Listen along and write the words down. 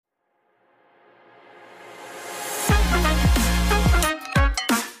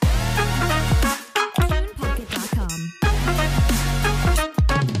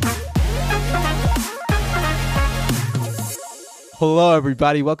Hello,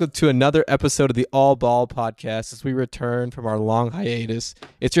 everybody. Welcome to another episode of the All Ball Podcast as we return from our long hiatus.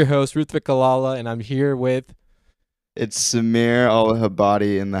 It's your host, Ruth Vikalala, and I'm here with... It's Samir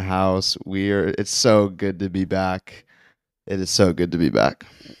Al-Habadi in the house. It's so good to be back. It is so good to be back.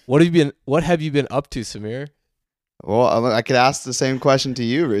 What have you been up to, Samir? Well, I could ask the same question to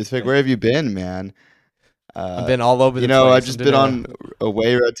you, Ruth. Where have you been, man? I've been all over the place. I've just been on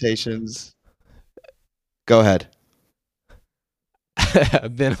away rotations. Go ahead.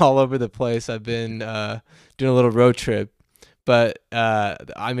 I've been all over the place. I've been doing a little road trip. But,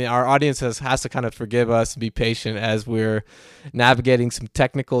 our audience has to kind of forgive us and be patient as we're navigating some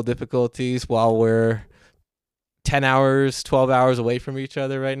technical difficulties while we're 10 hours, 12 hours away from each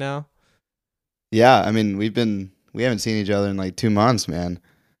other right now. Yeah, we haven't seen each other in like 2 months, man.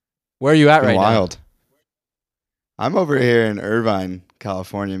 Where are you at right wild. now? I'm over here in Irvine,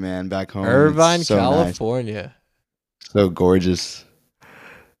 California, man, back home. Irvine, so California. Nice. So gorgeous.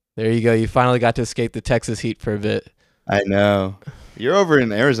 There you go. You finally got to escape the Texas heat for a bit. I know. You're over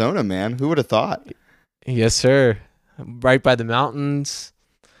in Arizona, man. Who would have thought? Yes, sir. Right by the mountains.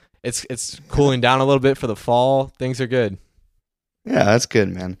 It's cooling down a little bit for the fall. Things are good. Yeah, that's good,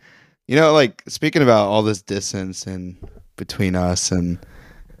 man. Speaking about all this distance and between us and,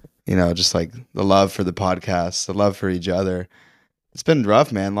 just like the love for the podcast, the love for each other. It's been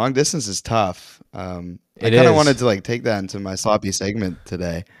rough, man. Long distance is tough. I kind of wanted to take that into my sloppy segment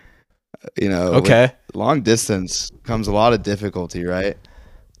today. Okay. Long distance comes a lot of difficulty, right?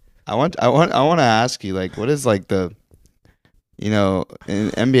 I want to ask you, what is the, in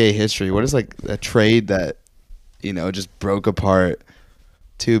NBA history, what is a trade that, just broke apart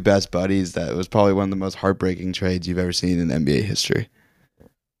two best buddies that was probably one of the most heartbreaking trades you've ever seen in NBA history?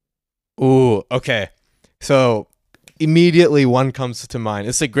 Ooh, okay. So immediately one comes to mind.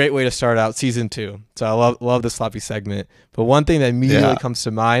 It's a great way to start out season 2. So I love the sloppy segment. But one thing that immediately comes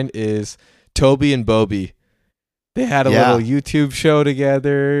to mind is Toby and Bobby. They had a little YouTube show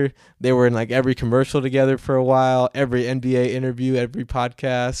together. They were in every commercial together for a while. Every NBA interview, every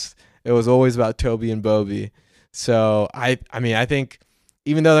podcast. It was always about Toby and Bobby. So I think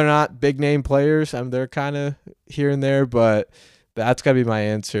even though they're not big name players, they're kind of here and there, but that's got to be my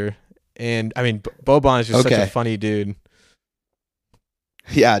answer. And Boban is just such a funny dude.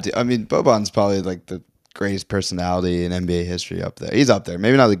 Yeah, dude, Boban's probably the greatest personality in NBA history up there. He's up there.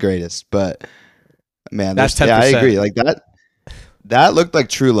 Maybe not the greatest, but man, that's 10%. Yeah, I agree. That looked like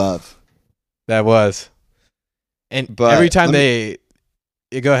true love. That was. But every time you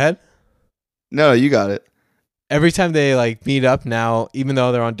go ahead. No, you got it. Every time they meet up now, even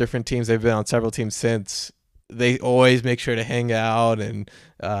though they're on different teams, they've been on several teams since. They always make sure to hang out and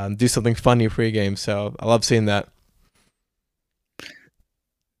do something funny pregame. So I love seeing that.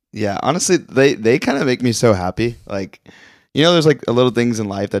 Yeah, honestly, they kind of make me so happy. There's a little things in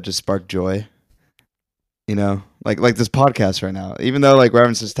life that just spark joy. Like this podcast right now. Even though we're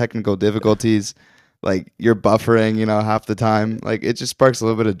having such technical difficulties, you're buffering, half the time. It just sparks a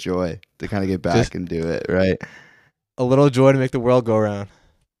little bit of joy to kind of get back and do it, right? A little joy to make the world go around.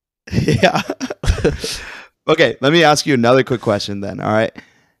 Yeah. Okay, let me ask you another quick question then. All right,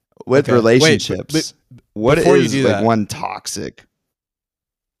 with relationships, what is one toxic?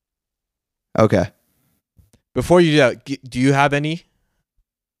 Okay. Before you do that, do you have any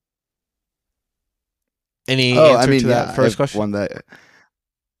answer to that first question? One that,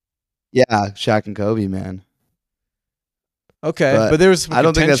 yeah, Shaq and Kobe, man. Okay, but there was some I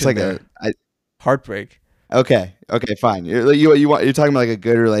don't think that's heartbreak. Okay, fine. You're talking about a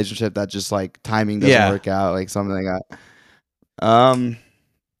good relationship that just timing doesn't work out, something like that.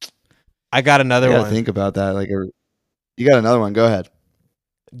 I got another one. Think about that. You got another one? Go ahead.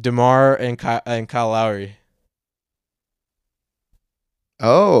 DeMar and Kyle Lowry.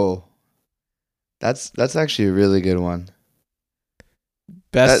 Oh, that's actually a really good one.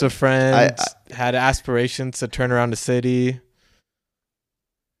 Best of friends, had aspirations to turn around the city,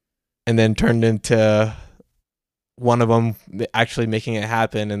 and then turned into one of them actually making it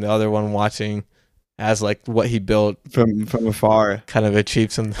happen and the other one watching as what he built from afar kind of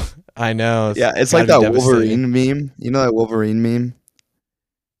achieved some. I know. Yeah, it's like that Wolverine meme. You know that Wolverine meme?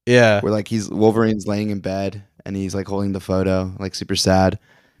 Yeah. Where Wolverine's laying in bed and he's holding the photo, super sad.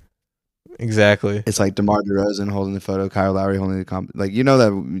 Exactly. It's DeMar DeRozan holding the photo, Kyle Lowry holding the comp. Do you know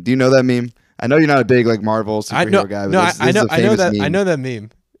that meme? I know you're not a big Marvel superhero guy, but I know that meme. I know that meme.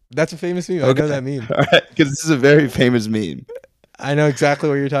 That's a famous meme. Okay. I know that meme. All right, because this is a very famous meme. I know exactly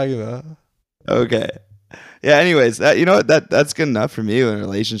what you're talking about. Okay. Yeah, anyways, that's good enough for me in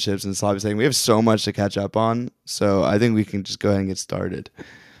relationships and sloppy saying we have so much to catch up on, so I think we can just go ahead and get started.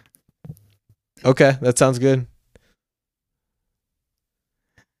 Okay, that sounds good.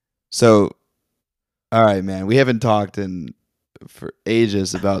 So, all right, man. We haven't talked for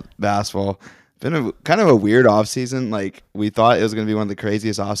ages about basketball. Been a kind of a weird offseason. Like we thought it was going to be one of the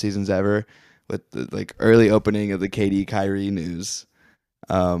craziest off seasons ever with the like early opening of the KD Kyrie news.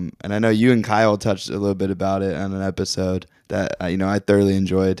 And I know you and Kyle touched a little bit about it on an episode that I thoroughly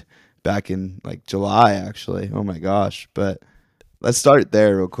enjoyed back in like July actually. Oh my gosh. But let's start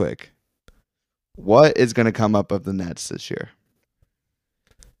there real quick. What is going to come up of the Nets this year?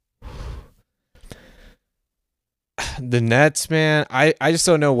 The Nets, man, I just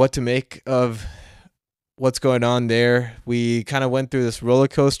don't know what to make of what's going on there. We kind of went through this roller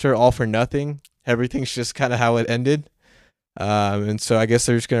coaster all for nothing. Everything's just kind of how it ended. And so I guess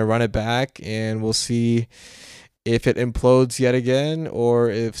they're just going to run it back, and we'll see if it implodes yet again or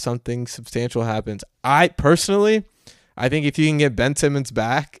if something substantial happens. I personally, I think if you can get Ben Simmons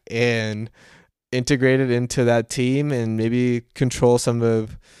back and integrate it into that team and maybe control some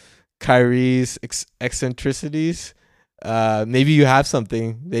of Kyrie's eccentricities, maybe you have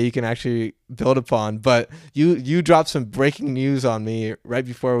something that you can actually build upon. But you dropped some breaking news on me right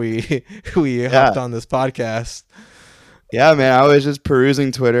before we hopped on this podcast. Yeah, man, I was just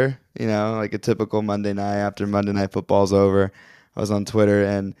perusing Twitter, like a typical Monday night after Monday Night Football's over. I was on Twitter,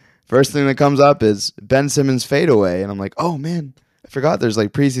 and first thing that comes up is Ben Simmons fadeaway, and I'm like, oh man, I forgot there's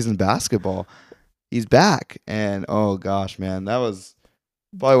like preseason basketball. He's back, and oh gosh, man, that was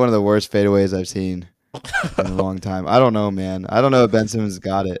probably one of the worst fadeaways I've seen in a long time. I don't know, man. I don't know if Ben Simmons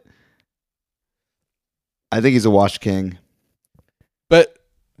got it. I think he's a washed king. But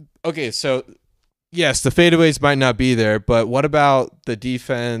okay, so yes, the fadeaways might not be there, but what about the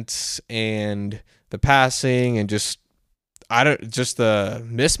defense and the passing and just the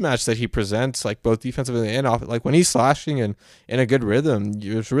mismatch that he presents, like both defensively and off. Like when he's slashing and in a good rhythm,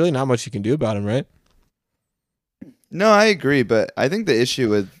 there's really not much you can do about him, right? No, I agree, but I think the issue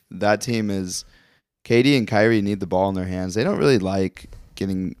with that team is KD and Kyrie need the ball in their hands. They don't really like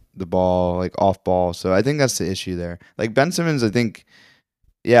getting the ball like off ball, so I think that's the issue there. Like Ben Simmons, I think,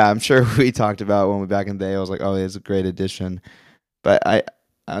 yeah, I'm sure we talked about when we back in the day. I was like, oh, he's a great addition, but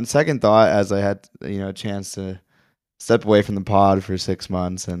on second thought, as I had a chance to step away from the pod for 6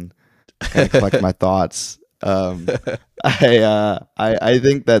 months and kind of collect my thoughts, I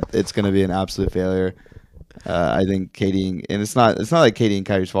think that it's going to be an absolute failure. I think KD and it's not like KD and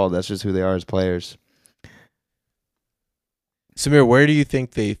Kyrie's fault. That's just who they are as players. Samir, where do you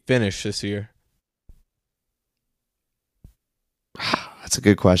think they finish this year? That's a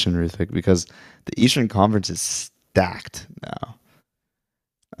good question, Ruthvik, because the Eastern Conference is stacked now.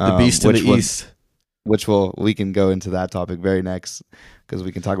 The beast in the East. We can go into that topic very next because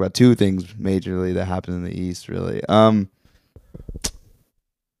we can talk about two things majorly that happen in the East, really.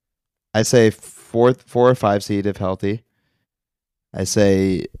 I say 4 or 5 seed if healthy. I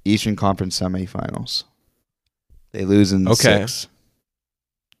say Eastern Conference semifinals. They lose in 6.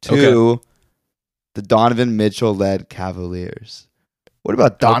 2, the Donovan Mitchell-led Cavaliers. What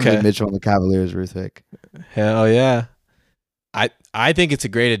about Donovan Mitchell and the Cavaliers, Ruthvik? Hell yeah. I think it's a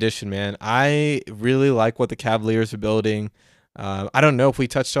great addition, man. I really like what the Cavaliers are building. I don't know if we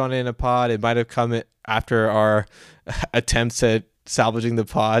touched on it in a pod. It might have come after our attempts at salvaging the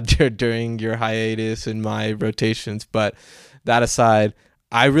pod during your hiatus and my rotations. But that aside,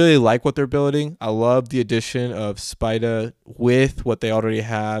 I really like what they're building. I love the addition of Spida with what they already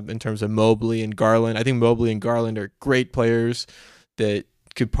have in terms of Mobley and Garland. I think Mobley and Garland are great players that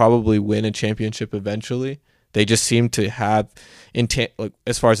could probably win a championship eventually. They just seem to have,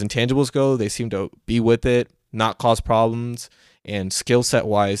 as far as intangibles go, they seem to be with it, not cause problems, and skill set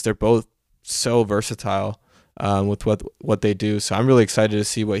wise, they're both so versatile with what they do. So I'm really excited to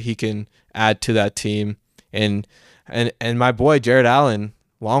see what he can add to that team. And my boy Jared Allen,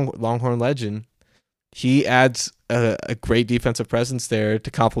 Longhorn legend, he adds a great defensive presence there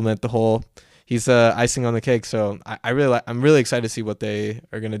to complement the whole. He's icing on the cake. So I'm really excited to see what they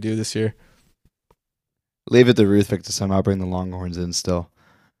are going to do this year. Leave it to Ruthvik to somehow bring the Longhorns in still.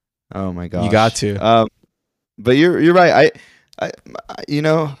 Oh my gosh. You got to. But you're right.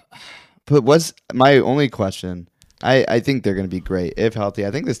 But what's my only question? I think they're going to be great if healthy.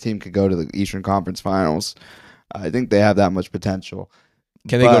 I think this team could go to the Eastern Conference Finals. I think they have that much potential.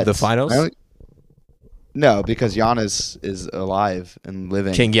 Can they go to the finals? No, because Giannis is alive and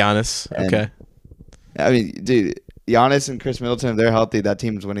living. King Giannis. Okay. I mean, dude, Giannis and Chris Middleton, if they're healthy, that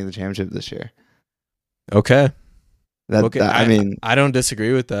team's winning the championship this year. Okay. I mean, I don't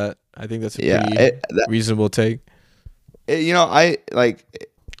disagree with that. I think that's a pretty reasonable take. I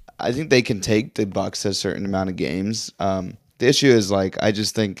think they can take the Bucks a certain amount of games. The issue is I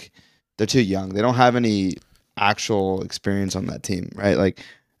just think they're too young. They don't have any actual experience on that team, right?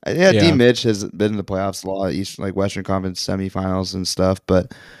 Yeah, D Yeah, Mitch has been in the playoffs a lot, East like Western Conference semifinals and stuff,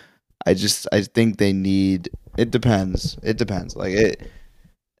 but I think they need. It depends. It depends. Like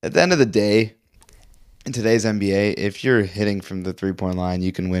at the end of the day, in today's NBA, if you're hitting from the 3-point line,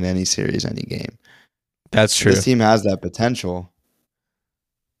 you can win any series, any game. that's And this true. team has that potential,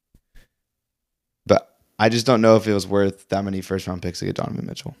 but I just don't know if it was worth that many first round picks to get Donovan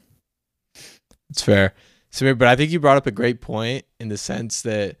Mitchell. It's fair. Samir, but I think you brought up a great point in the sense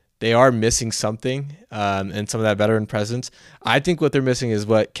that they are missing something, and some of that veteran presence. I think what they're missing is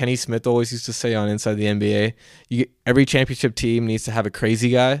what Kenny Smith always used to say on Inside the NBA. Every championship team needs to have a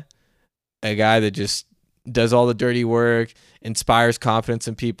crazy guy, a guy that just does all the dirty work, inspires confidence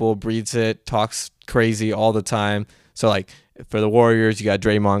in people, breathes it, talks crazy all the time. So like for the Warriors, you got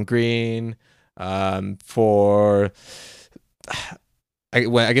Draymond Green. For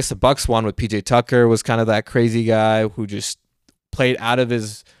I guess the Bucks won with PJ Tucker was kind of that crazy guy who just played out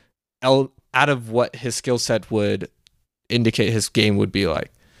of what his skill set would indicate his game would be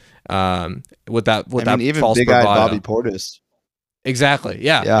like. With that Even false big-eyed bravado. Bobby Portis. Exactly.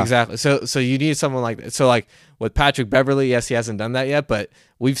 Yeah, Yeah. exactly. So you need someone like that. So like with Patrick Beverley, yes, he hasn't done that yet, but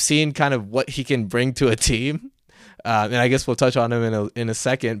we've seen kind of what he can bring to a team. And I guess we'll touch on him in a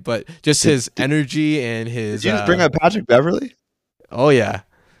second, but just his energy and his. Did you just bring up Patrick Beverley? Oh yeah,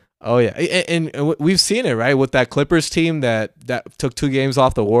 oh yeah, and we've seen it right with that Clippers team that took 2 games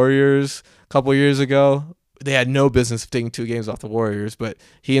off the Warriors a couple years ago. They had no business taking 2 games off the Warriors, but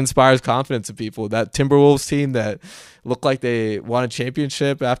he inspires confidence in people. That Timberwolves team that looked like they won a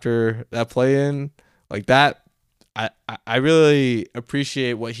championship after that play-in, like that. I really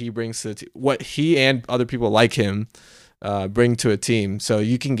appreciate what he brings to the what he and other people like him bring to a team. So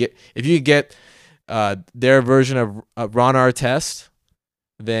you can get if you get their version of Ron Artest,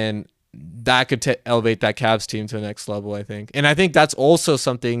 then that could elevate that Cavs team to the next level, I think. And I think that's also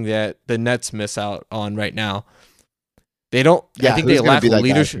something that the Nets miss out on right now. They don't. Yeah, I think they lack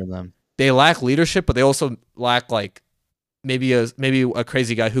leadership. They lack leadership, but they also lack like maybe a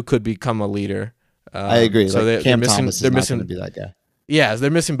crazy guy who could become a leader. I agree. So like Cam missing. Thomas is They're not missing. going to be that guy. Yeah,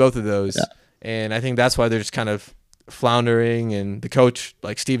 they're missing both of those, Yeah. and I think that's why they're just kind of floundering. And the coach,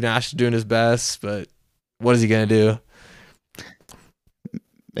 like Steve Nash, is doing his best, but what is he gonna do?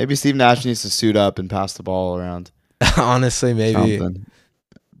 Maybe Steve Nash needs to suit up and pass the ball around. Honestly, maybe. Something.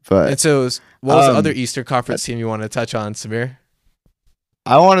 But And so, what was the other Eastern Conference team you want to touch on, Samir?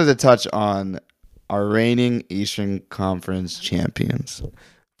 I wanted to touch on our reigning Eastern Conference champions.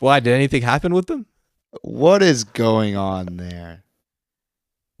 Why did anything happen with them? What is going on there?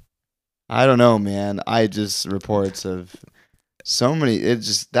 I don't know, man. I just reports of so many. It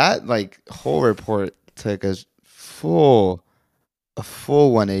just that like whole report took a full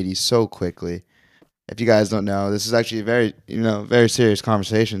 180 so quickly. If you guys don't know, this is actually a very serious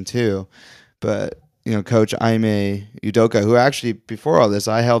conversation too. But Coach Ime Udoka, who actually before all this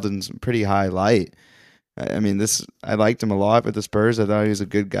I held in some pretty high light. I liked him a lot with the Spurs. I thought he was a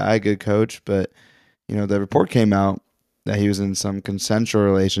good guy, good coach. But the report came out that he was in some consensual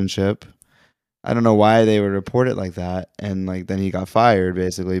relationship. I don't know why they would report it like that, and like then he got fired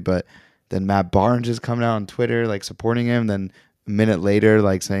basically. But then Matt Barnes is coming out on Twitter like supporting him. Then a minute later,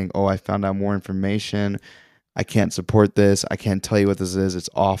 like saying, "Oh, I found out more information. I can't support this. I can't tell you what this is. It's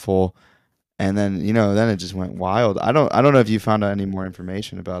awful." And then then it just went wild. I don't know if you found out any more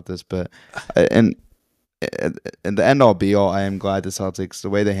information about this, but and the end all be all, I am glad the Celtics,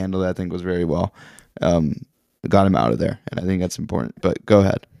 the way they handled it, I think was very well. Got him out of there, and I think that's important. But go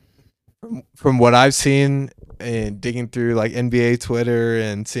ahead. From what I've seen and digging through like NBA Twitter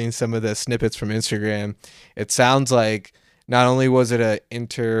and seeing some of the snippets from Instagram, it sounds like not only was it an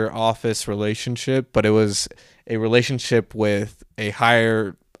inter-office relationship, but it was a relationship with a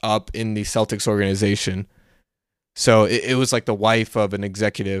higher up in the Celtics organization. So it was like the wife of an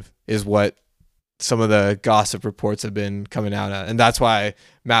executive is what some of the gossip reports have been coming out at. And that's why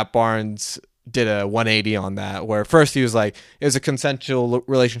Matt Barnes did a 180 on that, where first he was like, it was a consensual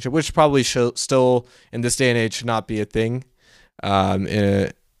relationship, which probably still in this day and age should not be a thing.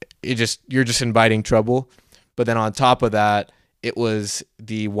 You're just inviting trouble. But then on top of that, it was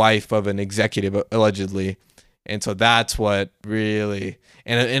the wife of an executive allegedly. And so that's what really,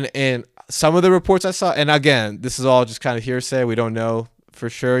 and some of the reports I saw, and again, this is all just kind of hearsay. We don't know for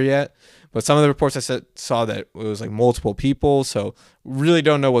sure yet. But some of the reports I saw that it was like multiple people. So really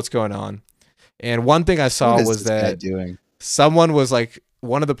don't know what's going on. And one thing I saw was that someone was like,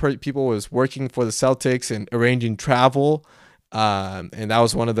 one of the people was working for the Celtics and arranging travel. And that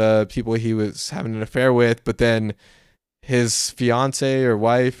was one of the people he was having an affair with. But then his fiance or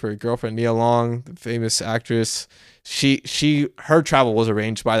wife or girlfriend, Nia Long, the famous actress, her travel was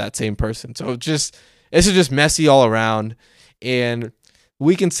arranged by that same person. So this is just messy all around. And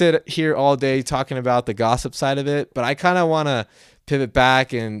we can sit here all day talking about the gossip side of it, but I kind of want to pivot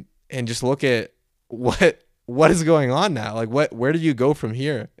back and just look at what is going on now. Like where do you go from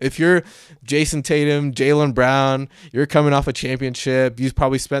here? If you're Jason Tatum, Jaylen Brown, you're coming off a championship, you've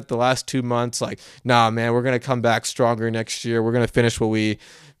probably spent the last 2 months like, nah, man, we're going to come back stronger next year. We're going to finish what we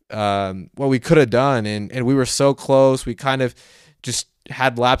could have done. And we were so close. We kind of just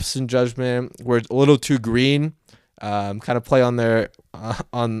had lapses in judgment. We're a little too green, kind of play on their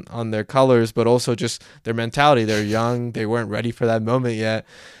on their colors, but also just their mentality. They're young. They weren't ready for that moment yet.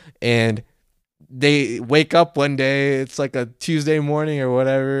 And they wake up one day, it's like a Tuesday morning or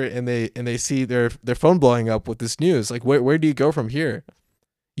whatever, and they see their phone blowing up with this news. Like, where do you go from here?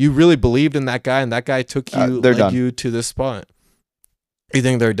 You really believed in that guy, and that guy took you you to this spot. You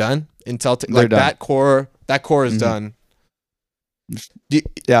think they're done? Like done. That core is done.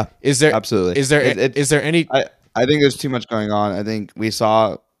 Yeah, absolutely. Is there any? I think there's too much going on. I think we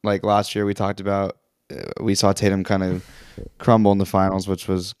saw, like last year, we talked about we saw Tatum kind of crumble in the finals, which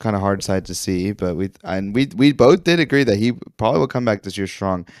was kind of hard sight to see. But we both did agree that he probably will come back this year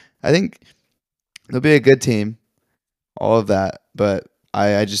strong. I think they'll be a good team, all of that. But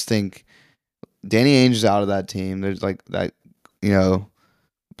I just think Danny Ainge is out of that team. There's like that,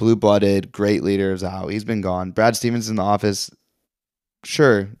 blue-blooded, great leader is out. He's been gone. Brad Stevens in the office.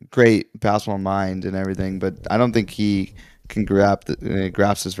 Sure, great basketball mind and everything, but I don't think he can grasp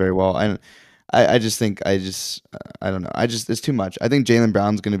this very well. And I just think I don't know. It's too much. I think Jaylen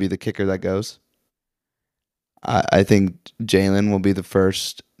Brown's going to be the kicker that goes. I think Jaylen will be the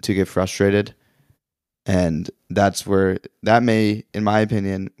first to get frustrated, and that's where that may, in my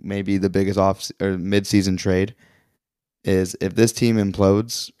opinion, may be the biggest off or mid-season trade. Is if this team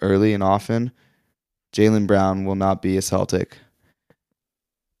implodes early and often, Jaylen Brown will not be a Celtic.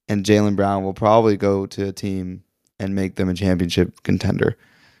 And Jaylen Brown will probably go to a team and make them a championship contender.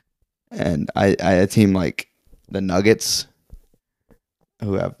 And a team like the Nuggets,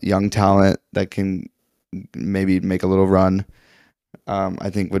 who have young talent that can maybe make a little run, I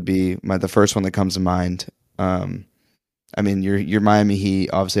think would be the first one that comes to mind. I mean, your Miami Heat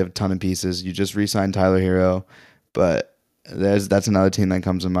obviously have a ton of pieces. You just re-signed Tyler Hero, but that's another team that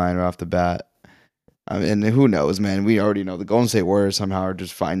comes to mind right off the bat. And who knows, man? We already know the Golden State Warriors somehow are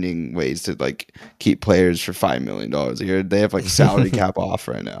just finding ways to like keep players for $5 million a year. They have like salary cap off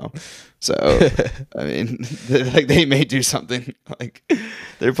right now, so I mean, they may do something. Like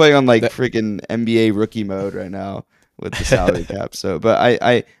they're playing on like freaking NBA rookie mode right now with the salary cap. So, but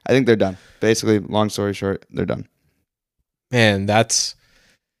I think they're done. Basically, long story short, they're done. Man,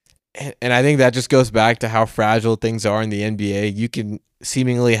 and I think that just goes back to how fragile things are in the NBA. You can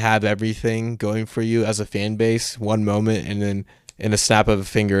seemingly have everything going for you as a fan base one moment, and then in a snap of a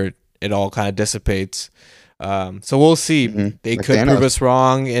finger, it all kind of dissipates. So we'll see. Mm-hmm. They could prove us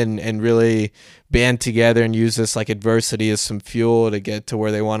wrong and really band together and use this like adversity as some fuel to get to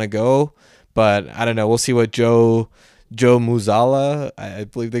where they want to go. But I don't know. We'll see what Joe Mazzulla, I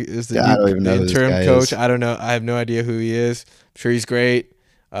believe is the interim coach. I don't know. I have no idea who he is. I'm sure he's great.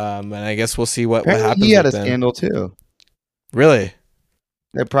 And I guess we'll see what happens. He had a scandal too. Really?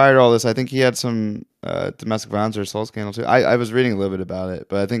 Yeah, prior to all this, I think he had some domestic violence or assault scandal too. I was reading a little bit about it,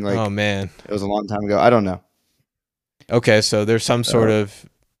 but I think oh man, it was a long time ago. I don't know. Okay, so there's some sort of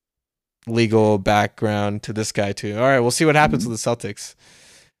legal background to this guy too. All right, we'll see what happens with the Celtics.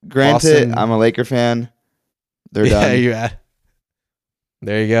 Granted, Boston, I'm a Laker fan. They're done. Yeah,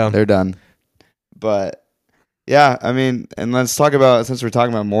 there you go. They're done. But yeah, I mean, and let's talk about, since we're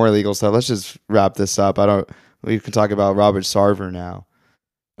talking about more illegal stuff, let's just wrap this up. We can talk about Robert Sarver now.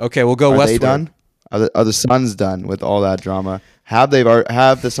 Okay, we'll go westward. Are they done? Are the Suns done with all that drama? Have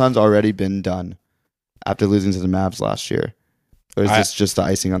the Suns already been done after losing to the Mavs last year? Or is this just the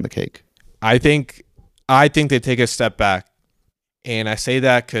icing on the cake? I think they take a step back. And I say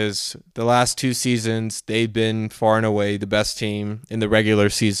that because the last 2 seasons, they've been far and away the best team in the regular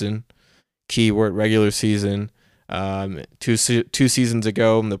season. Keyword regular season. Two seasons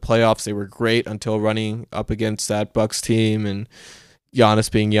ago in the playoffs, they were great until running up against that Bucks team and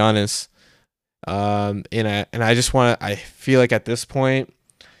Giannis being Giannis. And I feel like at this point,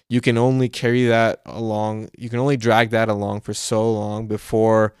 you can only carry that along. You can only drag that along for so long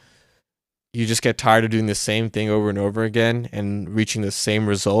before you just get tired of doing the same thing over and over again and reaching the same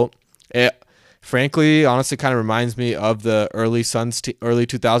result. It, frankly, honestly, kind of reminds me of the early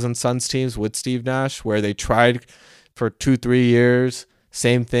 2000 Suns teams with Steve Nash, where they tried for 2-3 years,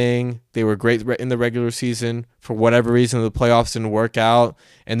 same thing. They were great in the regular season, for whatever reason, the playoffs didn't work out.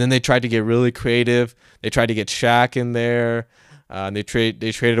 And then they tried to get really creative. They tried to get Shaq in there. They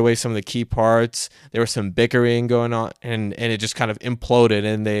traded away some of the key parts. There was some bickering going on, and it just kind of imploded,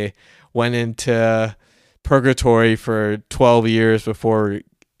 and they went into purgatory for 12 years before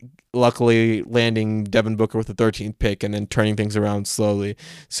luckily landing Devin Booker with the 13th pick and then turning things around slowly.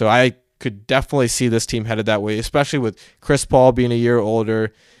 So I could definitely see this team headed that way, especially with Chris Paul being a year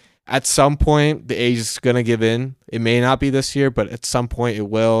older. At some point, the age is going to give in. It may not be this year, but at some point it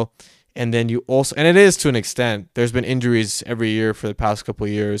will. And then you also, and it is to an extent, there's been injuries every year for the past couple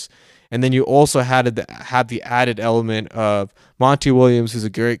of years. And then you also had the added element of Monty Williams, who's a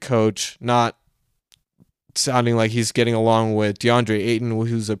great coach, not sounding like he's getting along with DeAndre Ayton,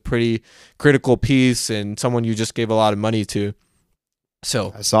 who's a pretty critical piece and someone you just gave a lot of money to.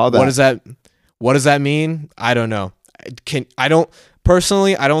 So I saw that. What does that mean? I don't know. I don't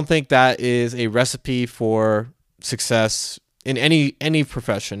think that is a recipe for success in any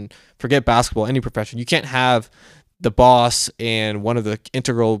profession. Forget basketball, any profession. You can't have the boss and one of the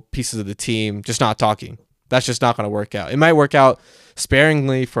integral pieces of the team just not talking. That's just not going to work out. It might work out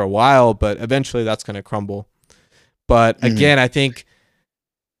sparingly for a while, but eventually that's going to crumble. But again, I think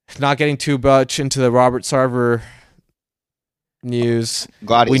not getting too much into the Robert Sarver news.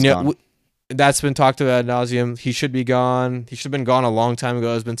 Glad he's gone. That's been talked about ad nauseum. He should be gone. He should have been gone a long time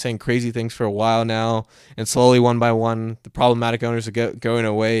ago. Has been saying crazy things for a while now, and slowly, one by one, the problematic owners are going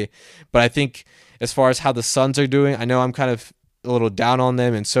away. But I think as far as how the Suns are doing, I know I'm kind of a little down on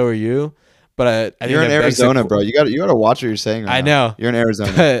them, and so are you. But I think you're in Arizona, bro. You got to watch what you're saying. Right I know now. You're in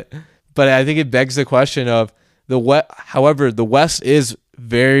Arizona, but I think it begs the question of However, the West is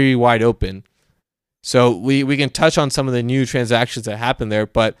very wide open. So we can touch on some of the new transactions that happened there,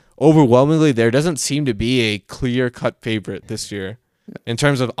 but overwhelmingly there doesn't seem to be a clear-cut favorite this year. In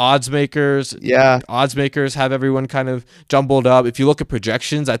terms of odds makers, odds makers have everyone kind of jumbled up. If you look at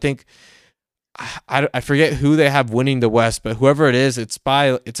projections, I think I forget who they have winning the West, but whoever it is, it's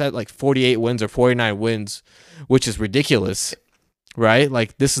at like 48 wins or 49 wins, which is ridiculous, right?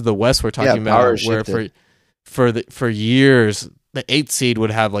 Like this is the West we're talking about, where for years the 8th seed would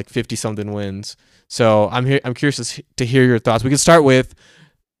have like 50 something wins. So I'm curious to hear your thoughts. We can start with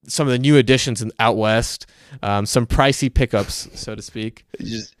some of the new additions out west, some pricey pickups, so to speak,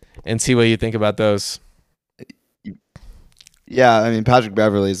 and see what you think about those. Yeah, I mean, Patrick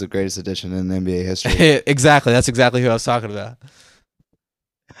Beverley is the greatest addition in NBA history. Exactly. That's exactly who I was talking about.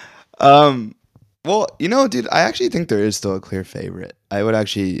 Well, dude, I actually think there is still a clear favorite. I would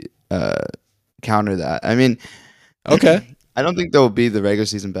actually counter that. I mean, okay. I don't think they'll be the regular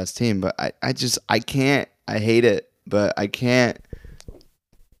season best team, but I can't. I hate it, but I can't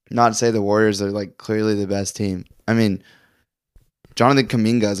not say the Warriors are like clearly the best team. I mean, Jonathan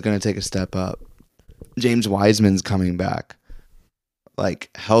Kuminga is going to take a step up. James Wiseman's coming back, like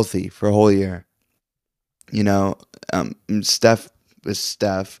healthy for a whole year. Steph is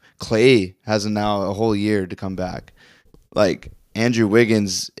Steph. Clay has now a whole year to come back. Like Andrew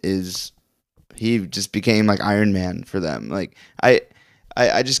Wiggins he just became like Iron Man for them. Like I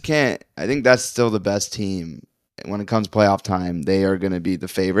just can't. I think that's still the best team. When it comes playoff time, they are going to be the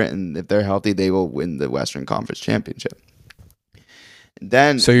favorite, and if they're healthy, they will win the Western Conference Championship.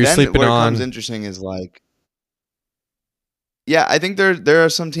 So you're sleeping on. What becomes interesting is like, yeah, I think there are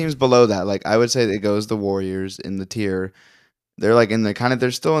some teams below that. Like I would say it goes the Warriors in the tier. They're like in the kind of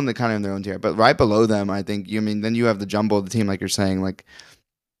they're still in the kind of in their own tier, but right below them, I think then you have the jumbo of the team, like you're saying, like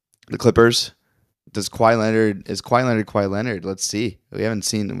the Clippers. Is Kawhi Leonard? Let's see. We haven't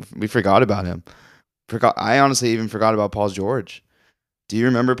seen him. We forgot about him. I honestly even forgot about Paul George. Do you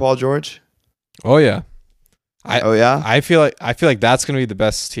remember Paul George? Oh yeah. I feel like that's going to be the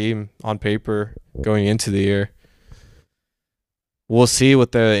best team on paper going into the year. We'll see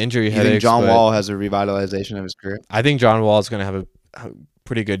with the injury headaches. You think John Wall has a revitalization of his career? I think John Wall is going to have a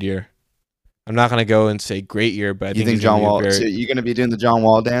pretty good year. I'm not going to go and say great year, but I think John Wall. So you're going to be doing the John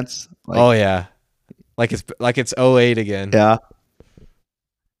Wall dance? Oh yeah. Like it's 08 again. Yeah.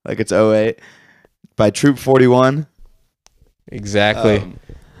 Like it's 08 by Troop 41. Exactly.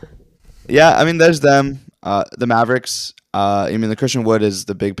 Yeah, I mean there's them. The Mavericks. The Christian Wood is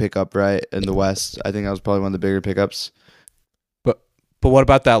the big pickup, right, in the West. I think that was probably one of the bigger pickups. But what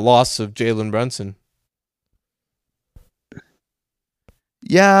about that loss of Jalen Brunson?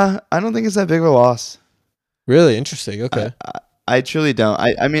 Yeah, I don't think it's that big of a loss. Really interesting. Okay. I truly don't.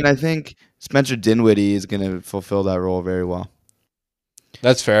 I think Spencer Dinwiddie is going to fulfill that role very well.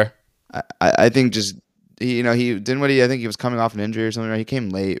 That's fair. I think just Dinwiddie. I think he was coming off an injury or something. Right? He came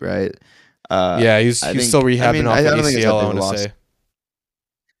late, right? Yeah, he's still rehabbing off the ACL. I want to say.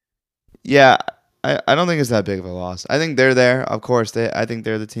 Yeah, I don't think it's that big of a loss. I think they're there. Of course, I think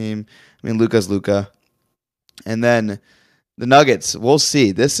they're the team. I mean, Luka's Luka. And then the Nuggets, we'll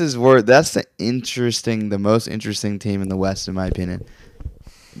see. That's the most interesting team in the West, in my opinion.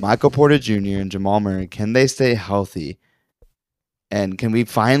 Michael Porter Jr. and Jamal Murray, can they stay healthy? And can we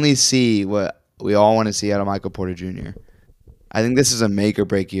finally see what we all want to see out of Michael Porter Jr.? I think this is a make or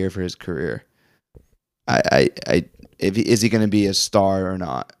break year for his career. Is he going to be a star or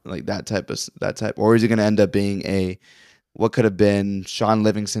not? Like that type, or is he going to end up being what could have been Sean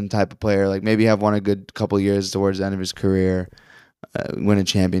Livingston type of player? Like maybe have won a good couple years towards the end of his career, win a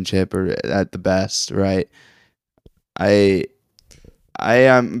championship or at the best, right? I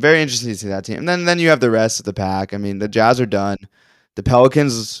am very interested to see that team. And then you have the rest of the pack. I mean, the Jazz are done. The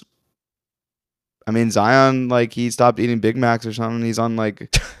Pelicans, I mean, Zion, like he stopped eating Big Macs or something. He's on like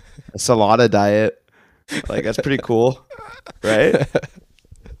a Salada diet. Like that's pretty cool, right?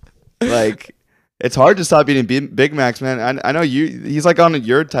 Like it's hard to stop eating Big Macs, man. I know he's like on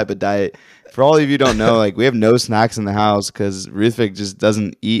your type of diet. For all of you who don't know, like we have no snacks in the house because Ruthvik just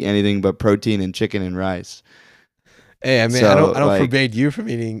doesn't eat anything but protein and chicken and rice. Hey, I mean, I don't forbade you from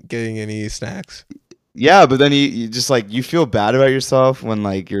getting any snacks. Yeah, but then you just like you feel bad about yourself when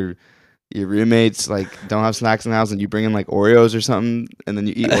like your roommates like don't have snacks in the house and you bring in like Oreos or something and then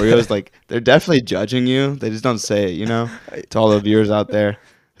you eat Oreos. Like they're definitely judging you. They just don't say it, to all the viewers out there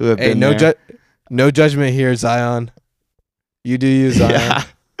who have been there. No judgment here, Zion. You do you, Zion.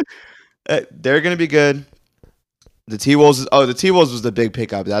 Yeah. They're gonna be good. The T-Wolves was the big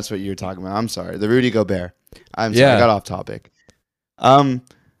pickup. That's what you're talking about. I'm sorry. The Rudy Gobert. I'm sorry. I got off topic.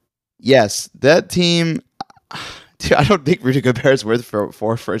 Yes, that team. Dude, I don't think Rudy Gobert is worth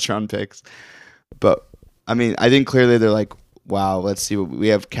 4 first-round picks. But, I mean, I think clearly they're like, wow, let's see. We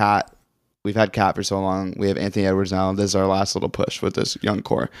have Cat. We've had Cat for so long. We have Anthony Edwards now. This is our last little push with this young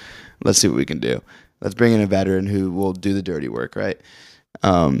core. Let's see what we can do. Let's bring in a veteran who will do the dirty work, right?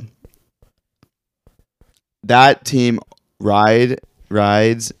 That team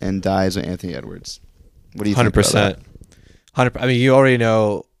rides and dies with Anthony Edwards. What do you think about that? 100%. I mean, you already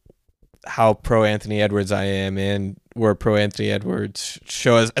know how pro Anthony Edwards I am, and where pro Anthony Edwards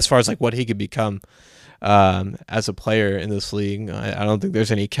show as far as like what he could become as a player in this league. I don't think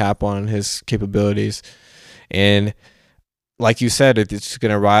there's any cap on his capabilities, and like you said, it's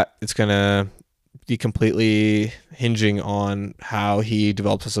gonna be completely hinging on how he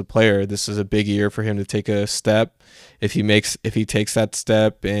develops as a player. This is a big year for him to take a step. If he takes that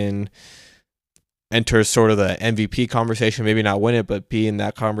step and enters sort of the MVP conversation, maybe not win it, but be in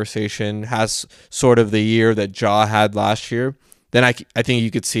that conversation, has sort of the year that Ja had last year, then I think you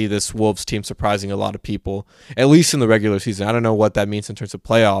could see this Wolves team surprising a lot of people, at least in the regular season. I don't know what that means in terms of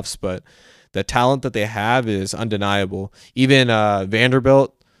playoffs, but the talent that they have is undeniable. Even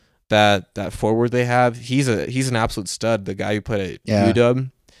Vanderbilt, that forward they have, he's an absolute stud. The guy who played at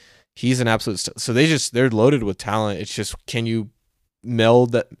UW, he's an absolute stud. So they're loaded with talent. It's just, can you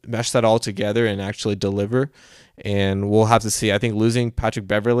mesh that all together and actually deliver? And we'll have to see. I think losing Patrick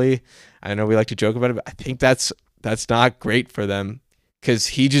Beverley, I know we like to joke about it, but I think that's not great for them, because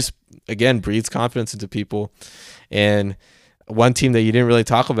he just, again, breathes confidence into people. And one team that you didn't really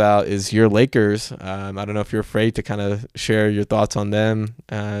talk about is your Lakers. I don't know if you're afraid to kind of share your thoughts on them.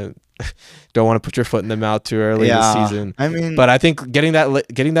 Don't want to put your foot in the mouth too early this season. I mean, but I think getting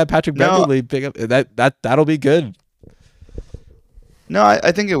that Patrick Beverley pick up, that'll be good. No,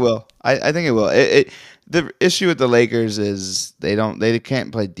 I think it will. I think it will. The issue with the Lakers is they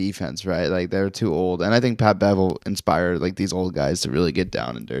can't play defense, right? Like they're too old, and I think Pat Bev will inspire like these old guys to really get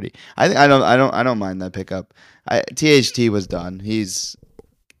down and dirty. I don't mind that pickup. THT was done.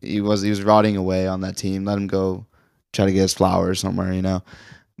 He was rotting away on that team. Let him go, try to get his flowers somewhere,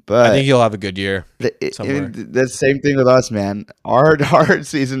 But I think he'll have a good year somewhere. The same thing with us, man. Our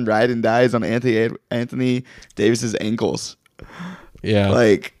season ride and dies on Anthony Davis's ankles. Yeah,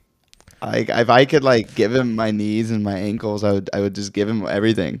 like if I could like give him my knees and my ankles, I would just give him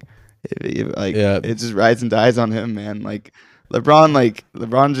everything. It just rides and dies on him, man. Like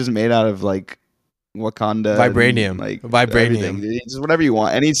LeBron just made out of like Wakanda vibranium, and, like vibranium. Just whatever you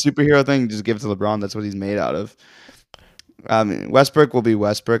want, any superhero thing, just give it to LeBron. That's what he's made out of. Westbrook will be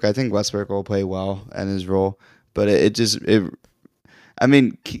Westbrook. I think Westbrook will play well in his role, but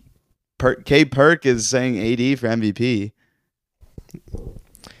K Perk is saying AD for MVP.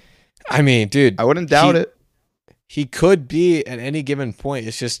 I mean, dude, I wouldn't doubt it. He could be at any given point.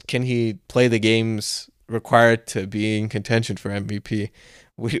 It's just, can he play the games required to be in contention for MVP?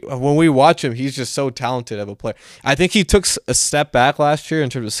 When we watch him, he's just so talented of a player. I think he took a step back last year in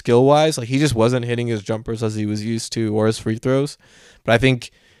terms of skill-wise. Like, he just wasn't hitting his jumpers as he was used to, or his free throws. But I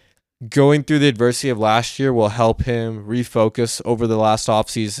think going through the adversity of last year will help him refocus over the last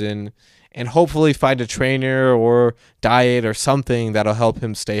offseason and hopefully find a trainer or diet or something that'll help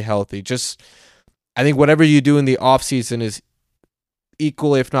him stay healthy. Just, I think whatever you do in the offseason is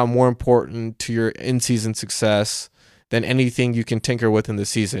equal, if not more important, to your in-season success than anything you can tinker with in the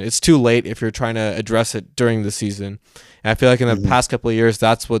season. It's too late if you're trying to address it during the season. And I feel like in the past couple of years,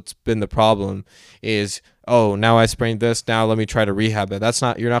 that's what's been the problem is, oh, now I sprained this. Now let me try to rehab it.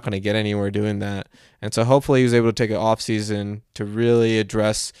 You're not going to get anywhere doing that. And so hopefully he was able to take an off season to really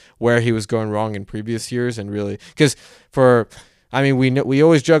address where he was going wrong in previous years. And really, because we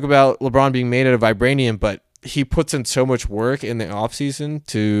always joke about LeBron being made out of vibranium, but he puts in so much work in the off season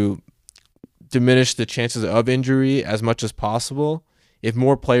to diminish the chances of injury as much as possible. If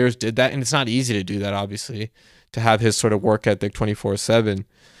more players did that, and it's not easy to do that, obviously, to have his sort of work ethic 24/7.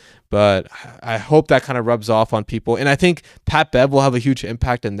 But I hope that kind of rubs off on people. And I think Pat Bev will have a huge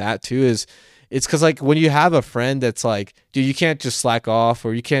impact in that too. It's because like when you have a friend that's like, dude, you can't just slack off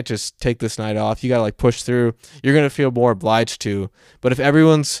or you can't just take this night off. You got to like push through. You're going to feel more obliged to. But if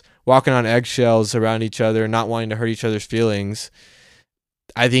everyone's walking on eggshells around each other, not wanting to hurt each other's feelings,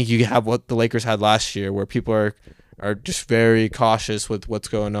 I think you have what the Lakers had last year, where people are just very cautious with what's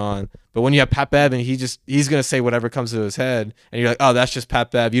going on. But when you have Pat Bev and he's gonna say whatever comes to his head, and you're like, oh, that's just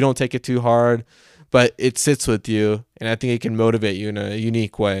Pat Bev. You don't take it too hard, but it sits with you, and I think it can motivate you in a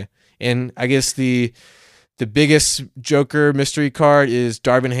unique way. And I guess the biggest Joker mystery card is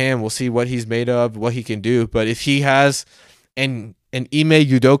Darvin Ham. We'll see what he's made of, what he can do. But if he has an Ime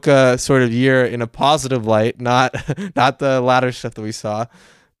Udoka sort of year in a positive light, not the latter stuff that we saw,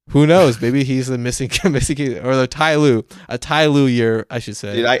 who knows? Maybe he's the missing or the a Ty Lue year, I should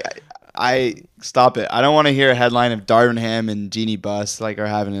say. Dude, I stop it. I don't want to hear a headline of Darvin Ham and Jeannie Buss like are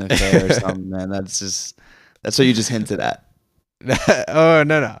having an affair or something, man. That's what you just hinted at. Oh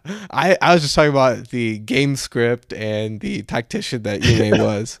no. I was just talking about the game script and the tactician that Ime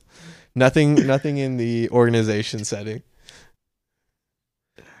was. Nothing in the organization setting.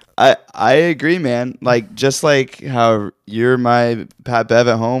 I agree, man. Like just like how you're my Pat Bev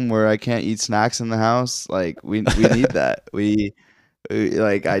at home, where I can't eat snacks in the house. Like we need that. We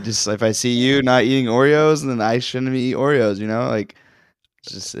like if I see you not eating Oreos, then I shouldn't eat Oreos. You know, like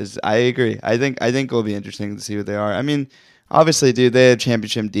I agree. I think it'll be interesting to see what they are. I mean, obviously, dude, they have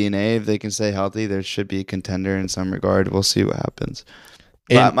championship DNA. If they can stay healthy, there should be a contender in some regard. We'll see what happens.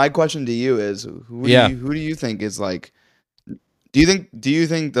 But my question to you is, who do you think is like? Do you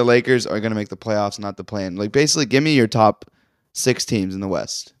think the Lakers are going to make the playoffs, not the play-in? Like, basically, give me your top 6 teams in the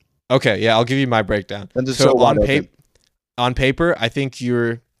West. Okay, yeah, I'll give you my breakdown. So on paper, I think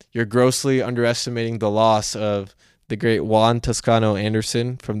you're grossly underestimating the loss of the great Juan Toscano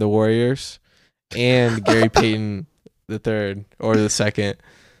Anderson from the Warriors and Gary Payton the third or the second.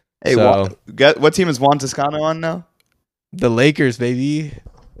 Hey, so, what team is Juan Toscano on now? The Lakers, baby.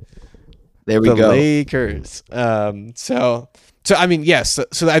 There we go. The Lakers. So I mean, yes.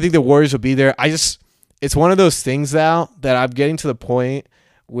 So I think the Warriors will be there. It's one of those things now that I'm getting to the point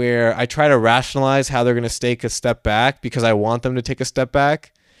where I try to rationalize how they're going to take a step back because I want them to take a step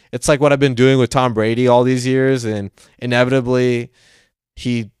back. It's like what I've been doing with Tom Brady all these years, and inevitably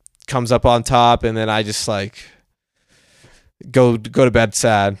he comes up on top, and then I just like go to bed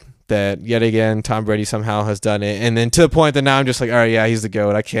sad that yet again Tom Brady somehow has done it, and then to the point that now I'm just like, all right, yeah, he's the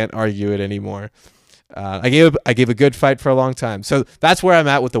GOAT. I can't argue it anymore. I gave a good fight for a long time. So that's where I'm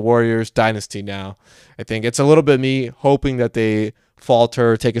at with the Warriors dynasty now. I think it's a little bit me hoping that they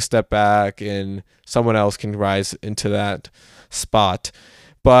falter, take a step back, and someone else can rise into that spot.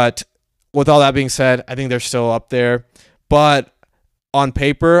 But with all that being said, I think they're still up there. But on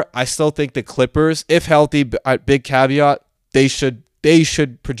paper, I still think the Clippers, if healthy, big caveat, they should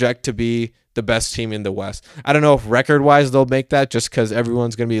project to be the best team in the West. I don't know if record-wise they'll make that just because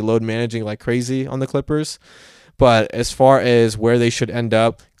everyone's going to be load managing like crazy on the Clippers. But as far as where they should end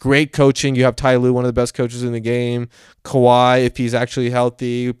up, great coaching. You have Ty Lue, one of the best coaches in the game. Kawhi, if he's actually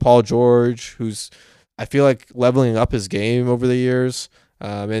healthy. Paul George, who's I feel like leveling up his game over the years.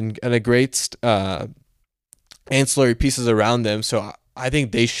 And a great ancillary pieces around them. So I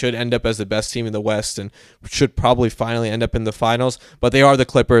think they should end up as the best team in the West and should probably finally end up in the finals. But they are the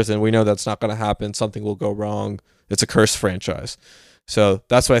Clippers, and we know that's not going to happen. Something will go wrong. It's a cursed franchise. So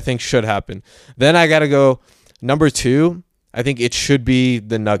that's what I think should happen. Then I got to go number 2. I think it should be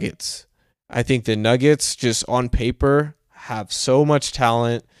the Nuggets. I think the Nuggets, just on paper, have so much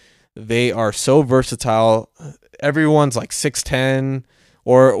talent. They are so versatile. Everyone's like 6'10",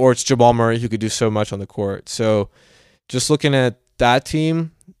 or it's Jamal Murray who could do so much on the court. So just looking at that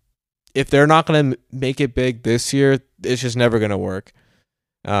team, if they're not going to make it big this year, it's just never going to work.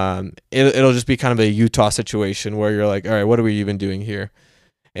 It'll just be kind of a Utah situation where you're like, all right, what are we even doing here?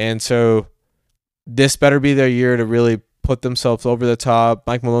 And so this better be their year to really put themselves over the top.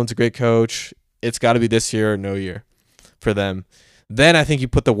 Mike Malone's a great coach. It's got to be this year or no year for them. Then I think you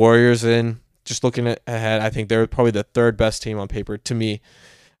put the Warriors in. Just looking ahead, I think they're probably the third best team on paper to me.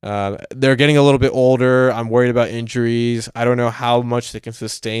 They're getting a little bit older. I'm worried about injuries. I don't know how much they can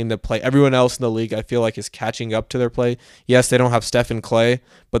sustain the play. Everyone else in the league, I feel like, is catching up to their play. Yes, they don't have Steph and Clay,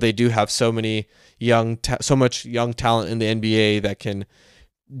 but they do have so much young talent in the NBA that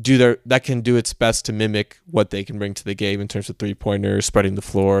can do its best to mimic what they can bring to the game in terms of 3-pointers, spreading the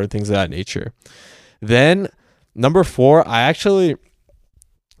floor, things of that nature. Then number 4, I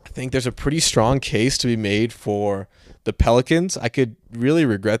think there's a pretty strong case to be made for the Pelicans. I could really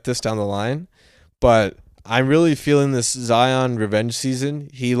regret this down the line, but I'm really feeling this Zion revenge season.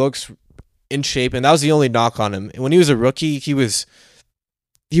 He looks in shape, and that was the only knock on him. When he was a rookie, he was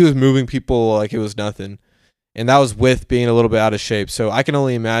moving people like it was nothing, and that was with being a little bit out of shape. So I can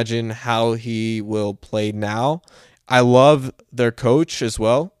only imagine how he will play now. I love their coach as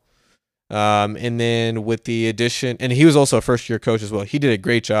well. And then with the addition, and he was also a first-year coach as well. He did a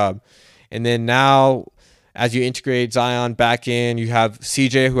great job. And then now, as you integrate Zion back in, you have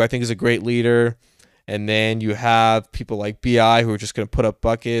CJ, who I think is a great leader. And then you have people like BI who are just going to put up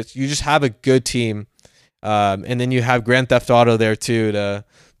buckets. You just have a good team. And then you have Grand Theft Auto there too to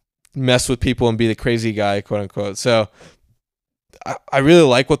mess with people and be the crazy guy, quote unquote. So I really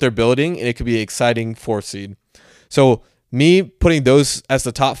like what they're building, and it could be an exciting 4th seed. So me putting those as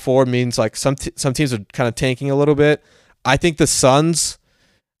the top 4 means like some teams are kind of tanking a little bit. I think the Suns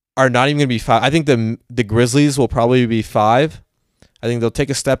are not even going to be 5. I think the Grizzlies will probably be 5. I think they'll take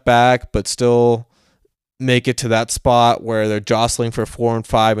a step back, but still make it to that spot where they're jostling for 4 and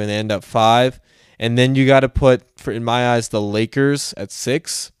 5 and they end up 5. And then you got to put, in my eyes, the Lakers at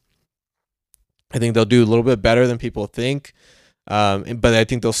 6. I think they'll do a little bit better than people think. But I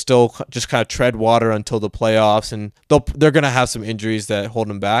think they'll still just kind of tread water until the playoffs, and they're going to have some injuries that hold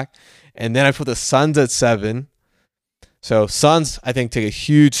them back. And then I put the Suns at 7. So Suns, I think, take a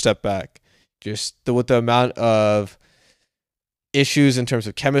huge step back, just with the amount of issues in terms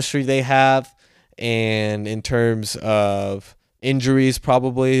of chemistry they have, and in terms of injuries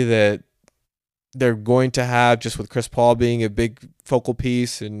probably that they're going to have, just with Chris Paul being a big focal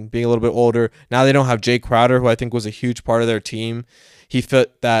piece and being a little bit older. Now they don't have Jay Crowder, who I think was a huge part of their team. He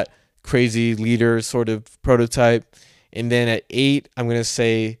fit that crazy leader sort of prototype. And then at 8, I'm going to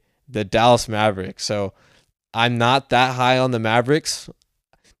say the Dallas Mavericks. So I'm not that high on the Mavericks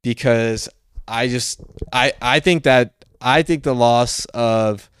because I think the loss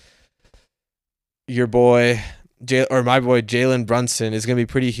of your boy my boy Jalen Brunson is going to be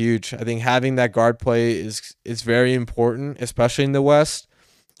pretty huge. I think having that guard play is very important, especially in the West.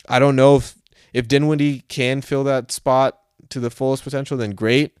 I don't know if Dinwiddie can fill that spot to the fullest potential, then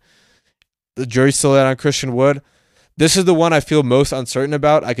great. The jury's still out on Christian Wood. This is the one I feel most uncertain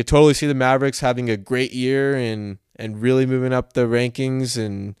about. I could totally see the Mavericks having a great year and really moving up the rankings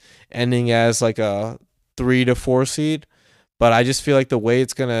and ending as like a 3 to 4 seed. But I just feel like the way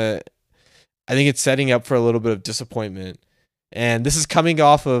it's going to, I think it's setting up for a little bit of disappointment. And this is coming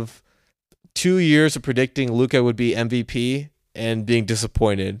off of 2 years of predicting Luka would be MVP and being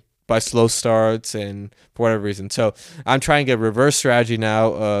disappointed by slow starts and for whatever reason. So I'm trying a reverse strategy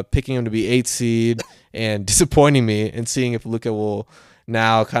now, picking him to be 8th seed and disappointing me and seeing if Luka will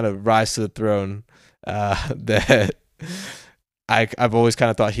now kind of rise to the throne that I've always kind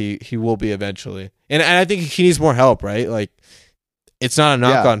of thought he will be eventually. And I think he needs more help, right? Like, it's not a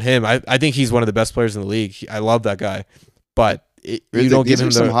knock on him. I think he's one of the best players in the league. I love that guy. But you don't give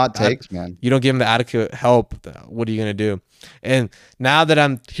him some hot takes, man. You don't give him the adequate help. What are you going to do? And now that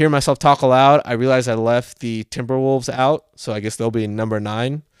I'm hearing myself talk aloud, I realize I left the Timberwolves out. So I guess they'll be number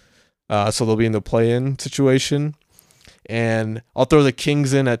 9. So they'll be in the play-in situation. And I'll throw the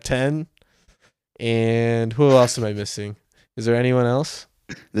Kings in at 10. And who else am I missing? Is there anyone else?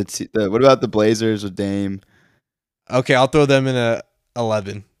 What about the Blazers with Dame? Okay, I'll throw them in a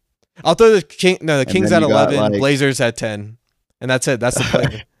 11. I'll throw the Kings at 11, Blazers at 10. And that's it. That's the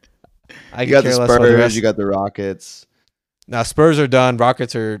play. You got the Spurs, you got the Rockets. Now, Spurs are done.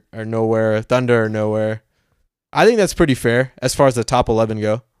 Rockets are nowhere. Thunder are nowhere. I think that's pretty fair as far as the top 11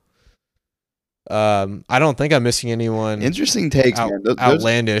 go. I don't think I'm missing anyone. Interesting takes, man.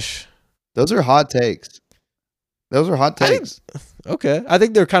 Outlandish. Those are hot takes. Okay. I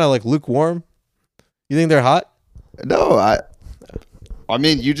think they're kind of like lukewarm. You think they're hot? No, I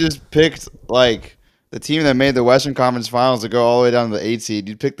mean, you just picked like the team that made the Western Conference Finals to go all the way down to the 8 seed.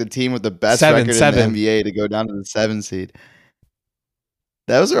 You picked the team with the best record in the NBA to go down to the 7 seed.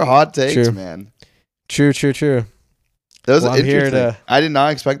 Those are hot takes, True. man. True. Those Well, are I'm here interesting. to. I did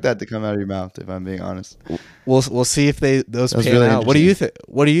not expect that to come out of your mouth, if I'm being honest. We'll see if those That was pan really out. What do you interesting.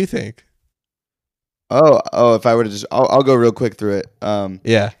 think? What do you think? Oh, if I were to just, I'll go real quick through it.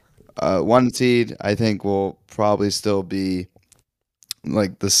 Yeah. One seed, I think will probably still be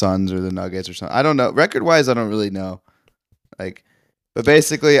like the Suns or the Nuggets or something. I don't know. Record wise, I don't really know. Like, but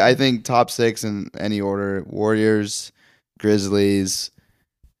basically, I think top 6 in any order: Warriors, Grizzlies,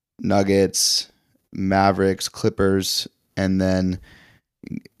 Nuggets, Mavericks, Clippers, and then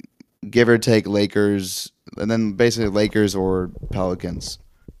give or take Lakers, and then basically Lakers or Pelicans,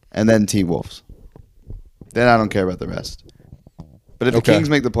 and then T-Wolves. Then I don't care about the rest. But if the Okay. Kings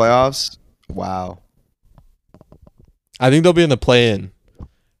make the playoffs, wow. I think they'll be in the play-in.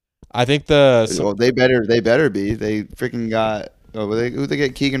 I think Well, they better be. They freaking got who they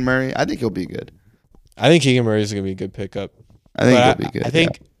get Keegan Murray. I think he'll be good. I think Keegan Murray is gonna be a good pickup. I think he'll But be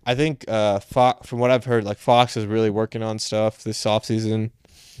good. I think Fox, from what I've heard, like Fox is really working on stuff this offseason.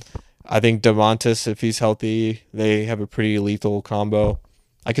 I think DeMontis, if he's healthy, they have a pretty lethal combo.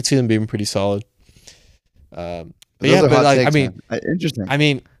 I could see them being pretty solid. But Those are hot like takes, man. Interesting. I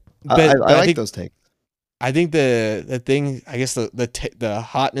mean, I but I like think those takes. I think the thing, I guess the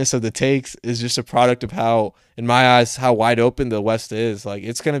hotness of the takes is just a product of how, in my eyes, how wide open the West is. Like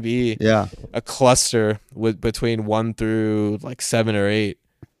it's gonna be Yeah. a cluster with between 1 through like 7 or 8,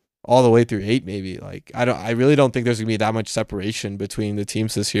 all the way through 8 maybe. Like I really don't think there's gonna be that much separation between the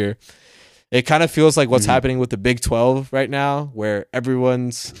teams this year. It kind of feels like what's happening with the Big 12 right now, where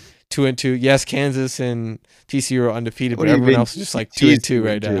everyone's 2-2. Yes, Kansas and TCU are undefeated, What but do you everyone mean? else is just like UT is 2-2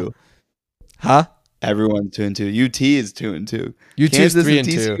 right 2-2. now. Huh? Everyone's 2-2. UT is 2-2. UT is Kansas 3 and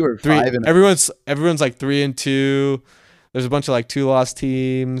and TCU 2. are 3. 5-0. Everyone's like 3-2. There's a bunch of like 2-loss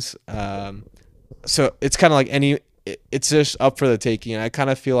teams. So it's kind of like it's just up for the taking. I kind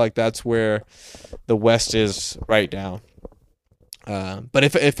of feel like that's where the West is right now. But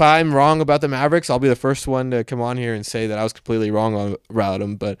if I'm wrong about the Mavericks, I'll be the first one to come on here and say that I was completely wrong about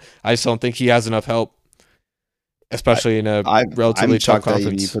him. But I just don't think he has enough help, especially in a relatively I'm tough shocked that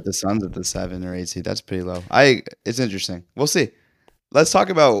conference. you put the Suns at the 7 or 8 seed. That's pretty low. It's interesting. We'll see. Let's flip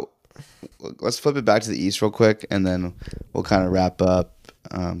it back to the East real quick, and then we'll kind of wrap up.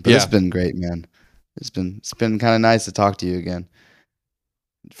 But it's been great, man. It's been kind of nice to talk to you again.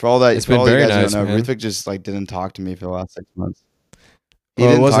 For all that, It's for been all very you guys nice, who don't know, man. Ruthvik just like didn't talk to me for the last 6 months. He Well,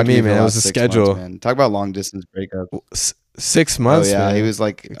 it didn't wasn't talk to me, for man. the It was last the 6 schedule. months, man. Talk about long distance breakup. 6 Oh months, yeah, man. he was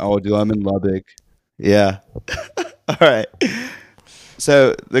like, "Oh, dude, I'm in Lubbock." Yeah. All right.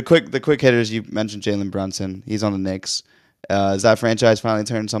 So the quick hitters, you mentioned Jalen Brunson. He's on the Knicks. Is that franchise finally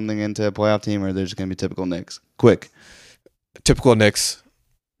turned something into a playoff team, or they're just gonna be typical Knicks? Quick, Typical Knicks.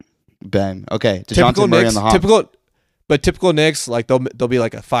 bang. Okay, Typical DeJounte Murray Knicks. on the Hawks. Typical Knicks. Like they'll be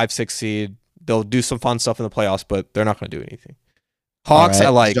like a 5-6 seed. They'll do some fun stuff in the playoffs, but they're not going to do anything. Hawks, All right. I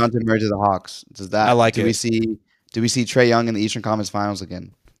like. DeJounte Murray to the Hawks. I like do it. we see Trae Young in the Eastern Conference Finals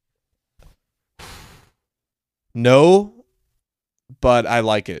again? No, but I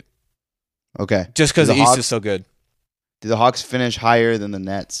like it. Okay. Just because Do the the East Hawks- is so good. Do the Hawks finish higher than the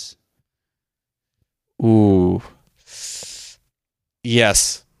Nets? Ooh.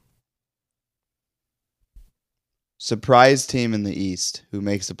 Yes. Surprise team in the East who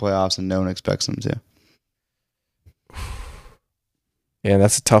makes the playoffs and no one expects them to. Yeah,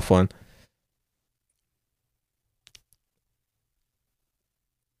 that's a tough one.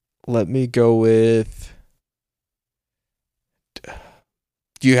 Let me go with.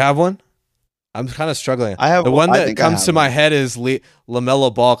 Do you have one? I'm kind of struggling. I have the one I that think I comes have to my one. head is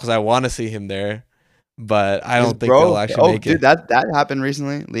LaMelo Ball because I want to see him there, but I don't think Bro, they'll actually make dude, it. that happened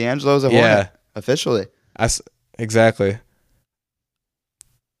recently. LiAngelo's a Hornet officially. Exactly.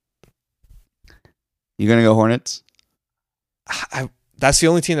 You gonna go Hornets? That's the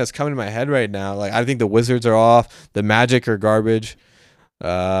only team that's coming to my head right now. Like I think the Wizards are off. The Magic are garbage.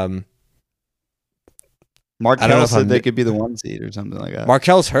 Markel said they could be the 1 seed or something like that.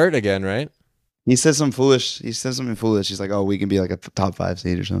 Markel's hurt again, right? He said something foolish. He's like, "Oh, we can be like a top 5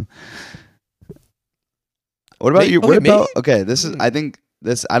 seed or something." What about you? Okay, this is. I think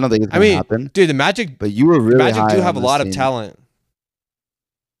this. I don't think it's gonna happen. Dude, the Magic. But you were really Magic high do on have a this lot team. of talent.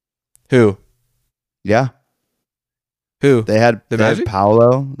 Who? Yeah. Who? They had Magic?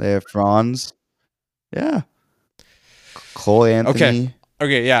 Paolo. They have Franz. Yeah. Cole Anthony.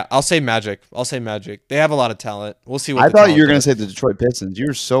 Okay, yeah. I'll say Magic. They have a lot of talent. We'll see what I the thought talent you were gonna does. say the Detroit Pistons. You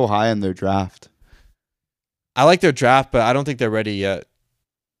were so high in their draft. I like their draft, but I don't think they're ready yet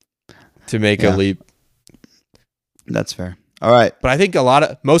to make a leap. That's fair. All right. But I think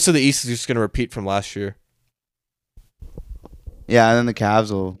most of the East is just going to repeat from last year. Yeah, and then the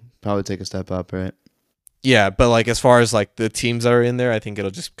Cavs will probably take a step up, right? Yeah, but like as far as like the teams that are in there, I think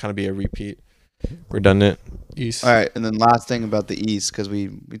it'll just kind of be a repeat, redundant All East. right, and then last thing about the East, because we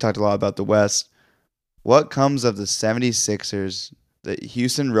talked a lot about the West. What comes of the 76ers, the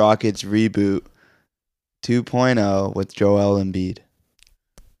Houston Rockets reboot 2.0 with Joel Embiid?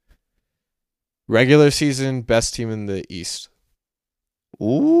 Regular season, best team in the East.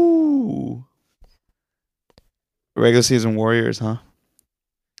 Ooh. Regular season Warriors, huh?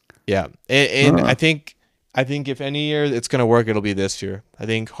 Yeah, and Huh. I think if any year it's gonna work, it'll be this year. I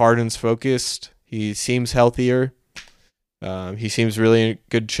think Harden's focused. He seems healthier. He seems really in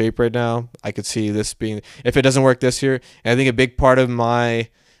good shape right now. I could see this being if it doesn't work this year. And I think a big part of me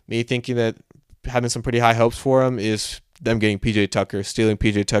thinking that having some pretty high hopes for him is them getting PJ Tucker, stealing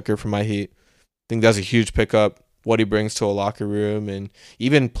PJ Tucker from my Heat. I think that's a huge pickup. What he brings to a locker room and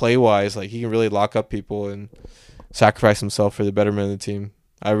even play wise, like he can really lock up people and sacrifice himself for the betterment of the team.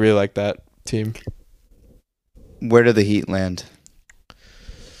 I really like that team. Where do the Heat land?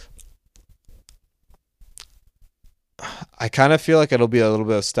 I kind of feel like it'll be a little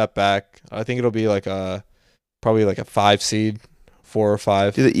bit of a step back. I think it'll be like probably like a 5 seed, 4 or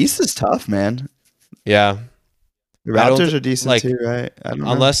 5. Dude, the East is tough, man. Yeah, The I don't Raptors are decent like too, right? I don't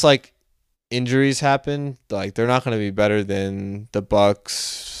know. unless like injuries happen, like they're not going to be better than the Bucks,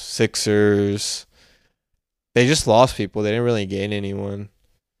 Sixers. They just lost people. They didn't really gain anyone.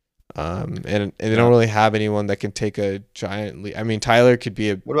 And they don't really have anyone that can take a giant lead. I mean, Tyler could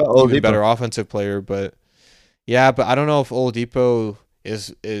be a What about even Oladipo? better offensive player, but yeah, but I don't know if Oladipo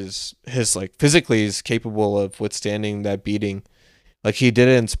is his like physically is capable of withstanding that beating. Like he did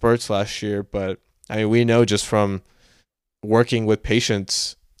it in spurts last year, but I mean, we know just from working with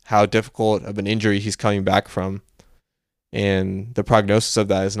patients how difficult of an injury he's coming back from, and the prognosis of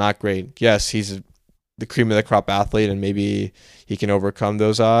that is not great. Yes, he's the cream of the crop athlete, and maybe he can overcome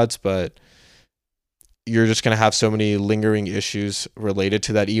those odds, but you're just going to have so many lingering issues related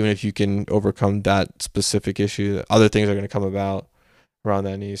to that. Even if you can overcome that specific issue, other things are going to come about around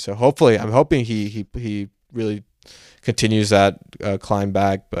that knee. So hopefully, I'm hoping he really continues that climb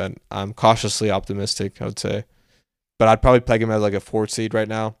back, but I'm cautiously optimistic, I would say. But I'd probably peg him as like a 4th seed right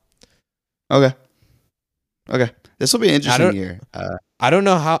now. Okay. This will be an I interesting don't year. I don't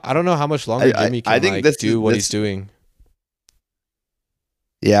know how much longer Jimmy I can think like this do is what this. he's doing.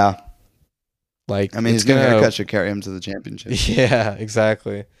 Yeah, Like I mean, it's his new gonna haircut should carry him to the championship. yeah,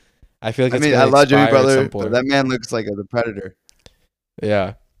 exactly. I feel like I it's mean, I gonna love Jimmy expire at some Butler, but point. that man looks like the Predator.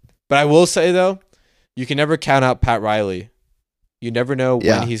 Yeah. But I will say though, you can never count out Pat Riley. You never know when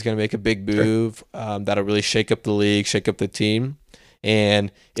Yeah, he's going to make a big sure. move that'll really shake up the league, shake up the team.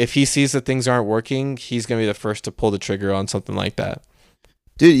 And if he sees that things aren't working, he's going to be the first to pull the trigger on something like that.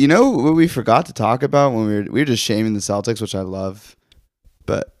 Dude, you know what we forgot to talk about when we were just shaming the Celtics, which I love,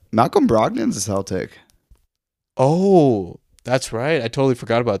 but Malcolm Brogdon's a Celtic. Oh, that's right. I totally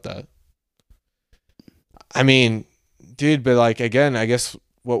forgot about that. I mean, dude, but like again, I guess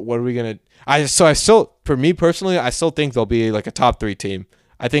what are we gonna? I still for me personally, I still think they'll be like a top 3 team.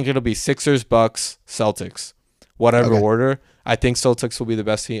 I think it'll be Sixers, Bucks, Celtics, whatever Okay, order. I think Celtics will be the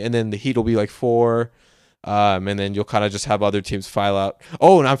best team, and then the Heat will be like 4, and then you'll kind of just have other teams file out.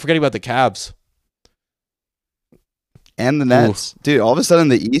 Oh, and I'm forgetting about the Cavs. and the Ooh, Nets, dude. All of a sudden,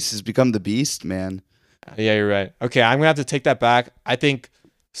 the East has become the beast, man. yeah, you're right. Okay, I'm gonna have to take that back. I think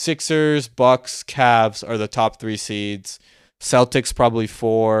Sixers, Bucks, Cavs are the top 3 seeds. Celtics probably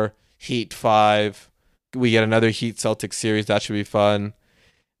 4, Heat 5. We get another Heat Celtics series. That should be fun.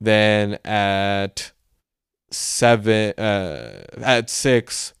 Then at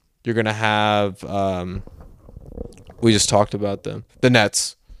 6, you're gonna have we just talked about them, the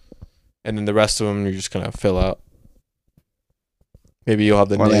Nets, and then the rest of them you're just gonna fill out. Maybe you'll have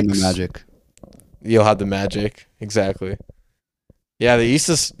the Orlando Knicks. Magic. You'll have the Magic. Exactly. Yeah, the East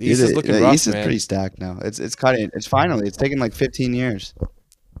is Dude, looking the rough, East is man. pretty stacked now. It's cutting. It's finally. It's taken like 15 years.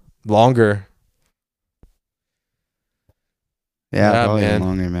 Longer. Yeah, Yeah, probably even man.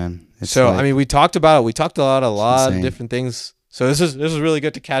 longer, man. It's So like I mean, we talked about it. We talked a it's lot of insane. different things. So this is really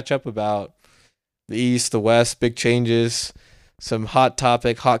good to catch up about the East, the West, big changes, some hot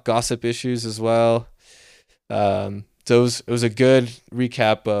topic, hot gossip issues as well. So it was a good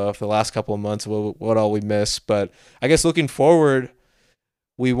recap of the last couple of months, what all we missed. But I guess looking forward,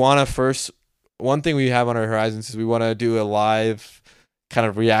 we want to first, one thing we have on our horizons is we want to do a live kind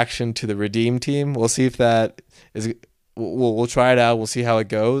of reaction to the Redeem team. We'll see if that is, we'll try it out. We'll see how it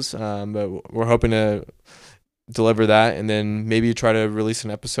goes. But we're hoping to deliver that and then maybe try to release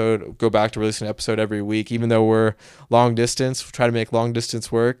an episode, go back to release an episode every week, even though we're long distance. We'll try to make long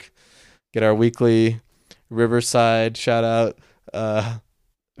distance work, get our weekly Riverside shout out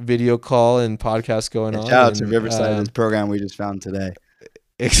video call and podcast going on. Shout out to and, Riverside, this program we just found today.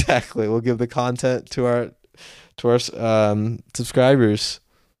 Exactly. We'll give the content to our subscribers.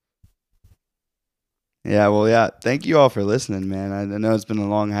 Yeah, well, yeah. Thank you all for listening, man. I know it's been a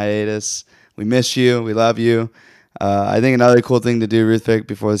long hiatus. We miss you. We love you. I think another cool thing to do, Ruthvik,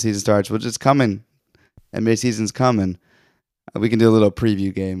 before the season starts, which is coming. NBA season's coming. We can do a little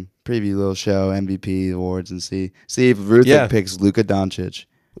preview little show, MVP awards, and see if Ruthvik picks Luka Doncic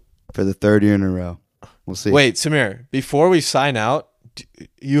for the third year in a row. We'll see. Wait, Samir, before we sign out,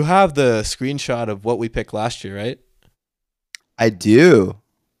 you have the screenshot of what we picked last year, right? I do.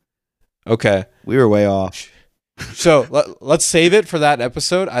 Okay. We were way off. So let's save it for that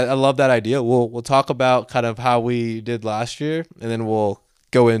episode. I love that idea. We'll talk about kind of how we did last year, and then we'll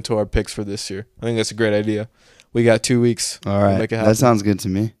go into our picks for this year. I think that's a great idea. We got 2 weeks. All right. Make it happen. That sounds good to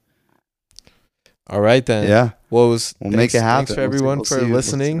me. All right, then. Yeah. We'll make it happen. Thanks for everyone for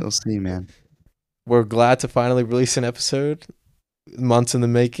listening. We'll see, man. We're glad to finally release an episode. Months in the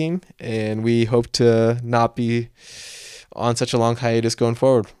making, and we hope to not be on such a long hiatus going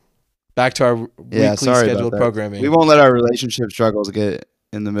forward. Back to our weekly scheduled programming. We won't let our relationship struggles get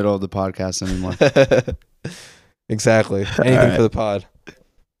in the middle of the podcast anymore. Exactly. Anything for the pod.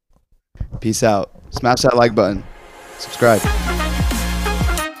 Peace out. Smash that like button. Subscribe.